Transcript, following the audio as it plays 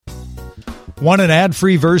Want an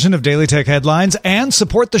ad-free version of Daily Tech Headlines and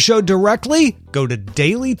support the show directly? Go to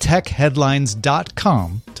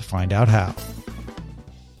dailytechheadlines.com to find out how.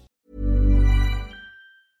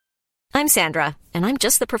 I'm Sandra, and I'm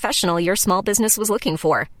just the professional your small business was looking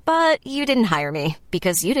for. But you didn't hire me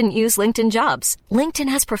because you didn't use LinkedIn Jobs. LinkedIn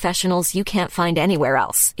has professionals you can't find anywhere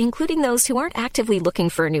else, including those who aren't actively looking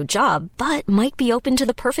for a new job, but might be open to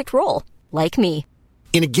the perfect role, like me.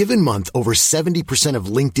 In a given month, over 70% of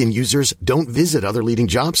LinkedIn users don't visit other leading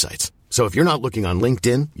job sites. So if you're not looking on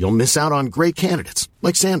LinkedIn, you'll miss out on great candidates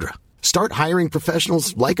like Sandra. Start hiring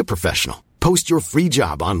professionals like a professional. Post your free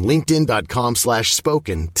job on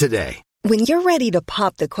linkedin.com/spoken today. When you're ready to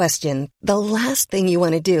pop the question, the last thing you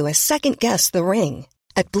want to do is second-guess the ring.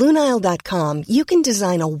 At BlueNile.com, you can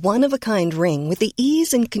design a one-of-a-kind ring with the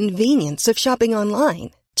ease and convenience of shopping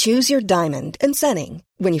online. Choose your diamond and setting.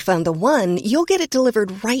 When you find the one, you'll get it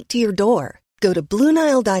delivered right to your door. Go to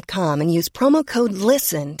BlueNile.com and use promo code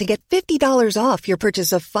LISTEN to get $50 off your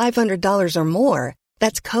purchase of $500 or more.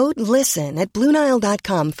 That's code LISTEN at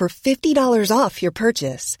BlueNile.com for $50 off your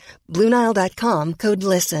purchase. BlueNile.com, code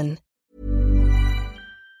LISTEN.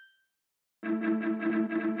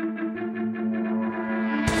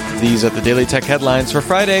 These are the Daily Tech Headlines for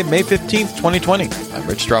Friday, May 15th, 2020. I'm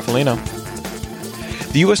Rich Stroffolino.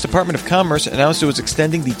 The U.S. Department of Commerce announced it was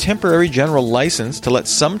extending the temporary general license to let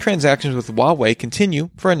some transactions with Huawei continue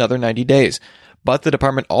for another 90 days. But the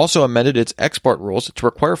department also amended its export rules to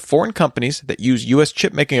require foreign companies that use U.S.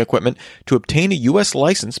 chip-making equipment to obtain a U.S.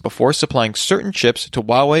 license before supplying certain chips to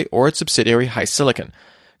Huawei or its subsidiary HiSilicon.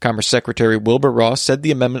 Commerce Secretary Wilbur Ross said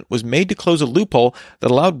the amendment was made to close a loophole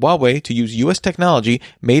that allowed Huawei to use U.S. technology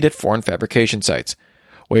made at foreign fabrication sites.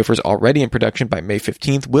 Wafers already in production by May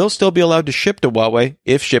 15th will still be allowed to ship to Huawei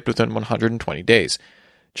if shipped within 120 days.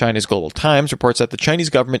 China's Global Times reports that the Chinese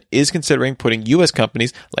government is considering putting U.S.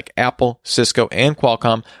 companies like Apple, Cisco, and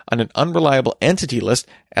Qualcomm on an unreliable entity list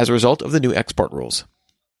as a result of the new export rules.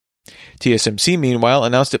 TSMC, meanwhile,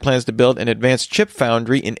 announced it plans to build an advanced chip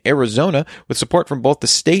foundry in Arizona with support from both the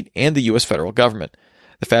state and the U.S. federal government.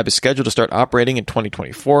 The fab is scheduled to start operating in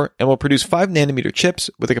 2024 and will produce 5nm chips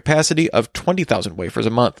with a capacity of 20,000 wafers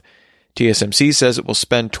a month. TSMC says it will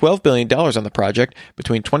spend $12 billion on the project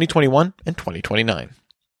between 2021 and 2029.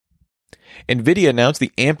 NVIDIA announced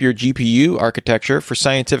the Ampere GPU architecture for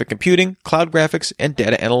scientific computing, cloud graphics, and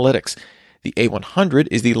data analytics. The A100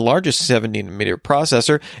 is the largest 7nm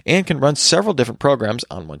processor and can run several different programs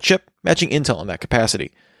on one chip, matching Intel in that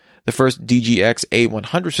capacity. The first DGX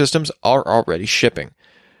A100 systems are already shipping.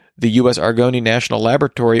 The U.S. Argonne National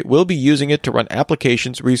Laboratory will be using it to run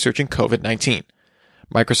applications researching COVID-19.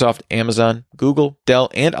 Microsoft, Amazon, Google,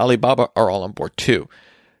 Dell, and Alibaba are all on board too.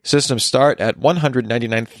 Systems start at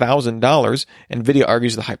 $199,000. NVIDIA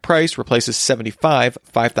argues the high price replaces 75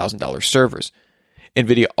 $5,000 servers.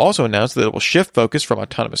 NVIDIA also announced that it will shift focus from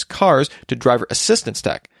autonomous cars to driver assistance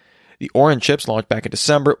tech. The Orin chips launched back in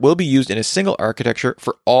December will be used in a single architecture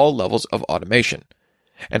for all levels of automation.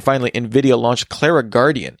 And finally, NVIDIA launched Clara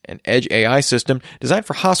Guardian, an edge AI system designed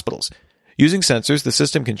for hospitals. Using sensors, the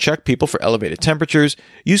system can check people for elevated temperatures,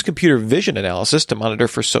 use computer vision analysis to monitor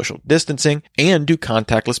for social distancing, and do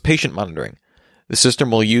contactless patient monitoring. The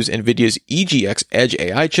system will use NVIDIA's EGX Edge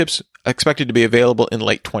AI chips, expected to be available in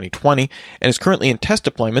late 2020, and is currently in test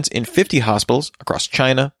deployments in 50 hospitals across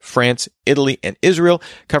China, France, Italy, and Israel,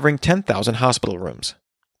 covering 10,000 hospital rooms.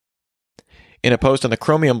 In a post on the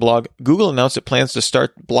Chromium blog, Google announced it plans to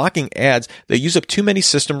start blocking ads that use up too many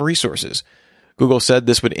system resources. Google said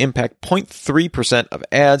this would impact 0.3% of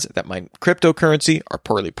ads that mine cryptocurrency, are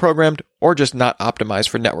poorly programmed, or just not optimized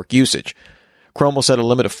for network usage. Chrome will set a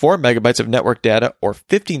limit of 4 megabytes of network data or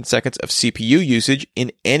 15 seconds of CPU usage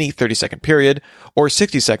in any 30-second period, or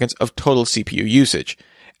 60 seconds of total CPU usage.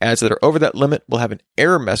 Ads that are over that limit will have an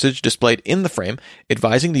error message displayed in the frame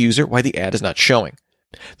advising the user why the ad is not showing.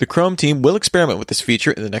 The Chrome team will experiment with this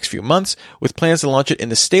feature in the next few months, with plans to launch it in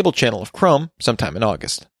the stable channel of Chrome sometime in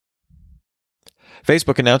August.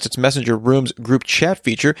 Facebook announced its Messenger Rooms group chat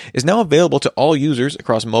feature is now available to all users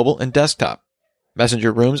across mobile and desktop.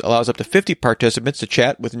 Messenger Rooms allows up to 50 participants to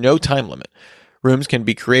chat with no time limit. Rooms can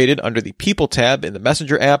be created under the People tab in the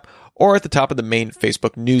Messenger app or at the top of the main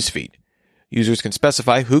Facebook newsfeed. Users can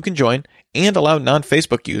specify who can join and allow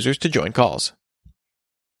non-Facebook users to join calls.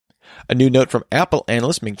 A new note from Apple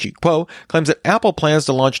analyst Ming-Chi Kuo claims that Apple plans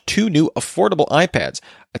to launch 2 new affordable iPads,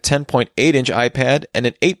 a 10.8-inch iPad and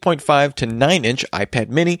an 8.5 to 9-inch iPad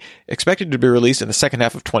mini, expected to be released in the second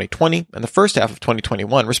half of 2020 and the first half of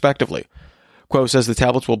 2021, respectively. Kuo says the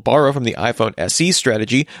tablets will borrow from the iPhone SE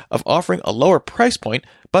strategy of offering a lower price point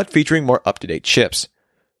but featuring more up-to-date chips.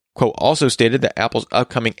 Kuo also stated that Apple's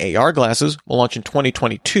upcoming AR glasses will launch in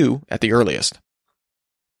 2022 at the earliest.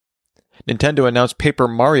 Nintendo announced Paper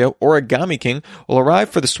Mario Origami King will arrive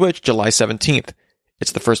for the Switch July 17th.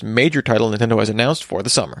 It's the first major title Nintendo has announced for the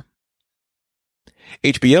summer.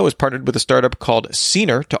 HBO has partnered with a startup called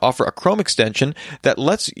Scener to offer a Chrome extension that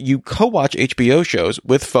lets you co-watch HBO shows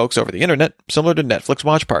with folks over the internet, similar to Netflix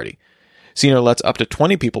Watch Party. Scener lets up to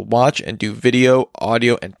 20 people watch and do video,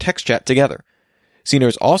 audio, and text chat together. Scener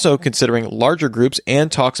is also considering larger groups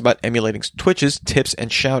and talks about emulating Twitch's tips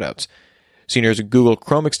and shoutouts. Scener's Google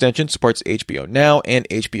Chrome extension supports HBO Now and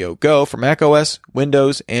HBO Go for macOS,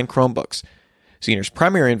 Windows, and Chromebooks. Scener's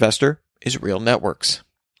primary investor is Real Networks.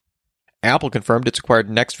 Apple confirmed it's acquired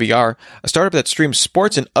NextVR, a startup that streams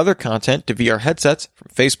sports and other content to VR headsets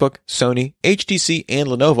from Facebook, Sony, HTC, and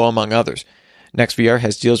Lenovo, among others. NextVR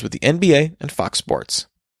has deals with the NBA and Fox Sports.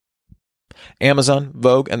 Amazon,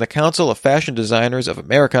 Vogue, and the Council of Fashion Designers of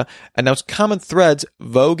America announced Common Threads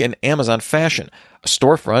Vogue and Amazon Fashion, a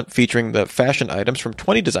storefront featuring the fashion items from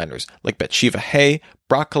 20 designers like Bathsheba Hay,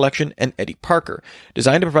 Brock Collection, and Eddie Parker,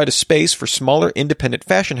 designed to provide a space for smaller independent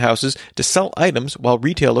fashion houses to sell items while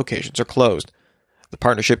retail locations are closed. The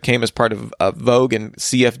partnership came as part of Vogue and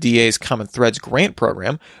CFDA's Common Threads grant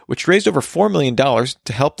program, which raised over $4 million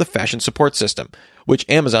to help the fashion support system, which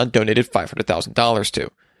Amazon donated $500,000 to.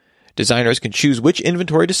 Designers can choose which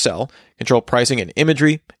inventory to sell, control pricing and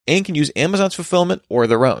imagery, and can use Amazon's fulfillment or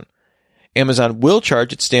their own. Amazon will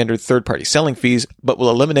charge its standard third-party selling fees, but will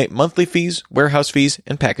eliminate monthly fees, warehouse fees,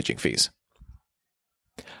 and packaging fees.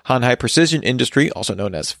 Hanhai Precision Industry, also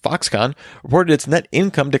known as Foxconn, reported its net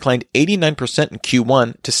income declined 89% in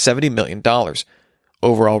Q1 to $70 million.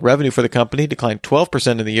 Overall revenue for the company declined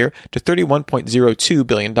 12% in the year to $31.02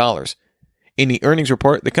 billion. In the earnings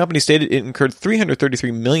report, the company stated it incurred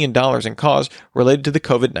 $333 million in costs related to the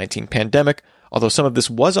COVID-19 pandemic, although some of this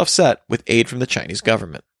was offset with aid from the Chinese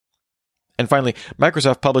government. And finally,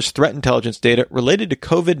 Microsoft published threat intelligence data related to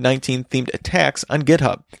COVID-19 themed attacks on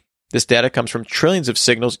GitHub. This data comes from trillions of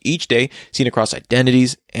signals each day seen across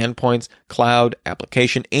identities, endpoints, cloud,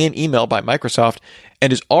 application, and email by Microsoft,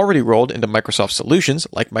 and is already rolled into Microsoft solutions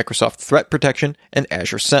like Microsoft Threat Protection and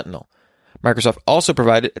Azure Sentinel. Microsoft also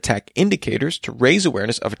provided attack indicators to raise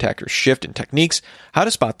awareness of attackers' shift in techniques, how to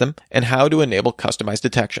spot them, and how to enable customized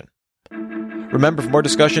detection. Remember, for more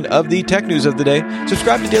discussion of the tech news of the day,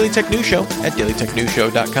 subscribe to Daily Tech News Show at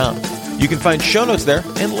dailytechnewsshow.com. You can find show notes there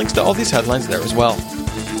and links to all these headlines there as well.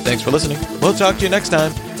 Thanks for listening. We'll talk to you next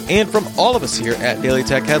time. And from all of us here at Daily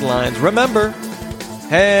Tech Headlines, remember,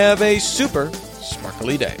 have a super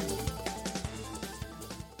sparkly day.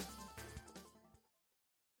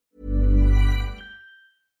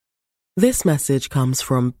 This message comes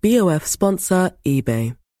from BOF sponsor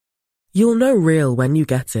eBay. You'll know real when you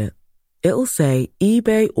get it. It'll say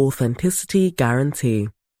eBay Authenticity Guarantee.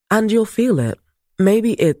 And you'll feel it.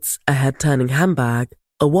 Maybe it's a head-turning handbag,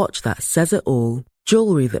 a watch that says it all,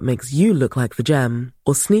 jewelry that makes you look like the gem,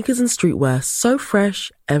 or sneakers and streetwear so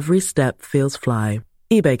fresh every step feels fly.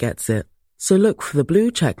 eBay gets it. So look for the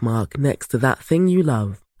blue check mark next to that thing you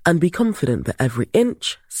love. And be confident that every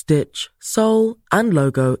inch, stitch, sole, and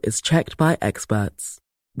logo is checked by experts.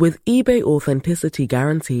 With eBay Authenticity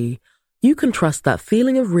Guarantee, you can trust that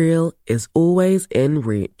feeling of real is always in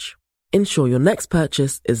reach. Ensure your next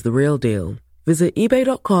purchase is the real deal. Visit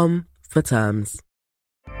eBay.com for terms.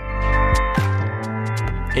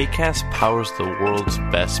 Acast powers the world's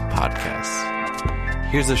best podcasts.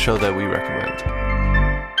 Here's a show that we recommend.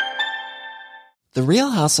 The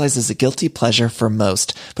Real Housewives is a guilty pleasure for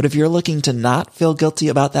most, but if you're looking to not feel guilty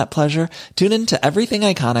about that pleasure, tune in to Everything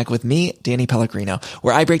Iconic with me, Danny Pellegrino,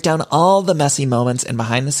 where I break down all the messy moments and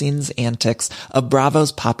behind-the-scenes antics of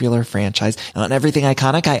Bravo's popular franchise. And on Everything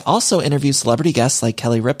Iconic, I also interview celebrity guests like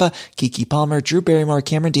Kelly Ripa, Keke Palmer, Drew Barrymore,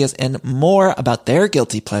 Cameron Diaz, and more about their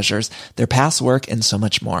guilty pleasures, their past work, and so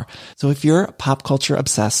much more. So if you're pop culture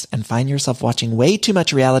obsessed and find yourself watching way too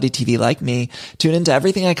much reality TV like me, tune in to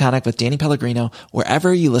Everything Iconic with Danny Pellegrino,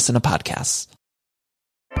 wherever you listen to podcasts.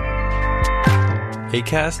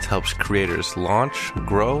 Acast helps creators launch,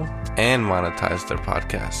 grow, and monetize their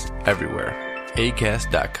podcasts everywhere.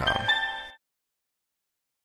 Acast.com.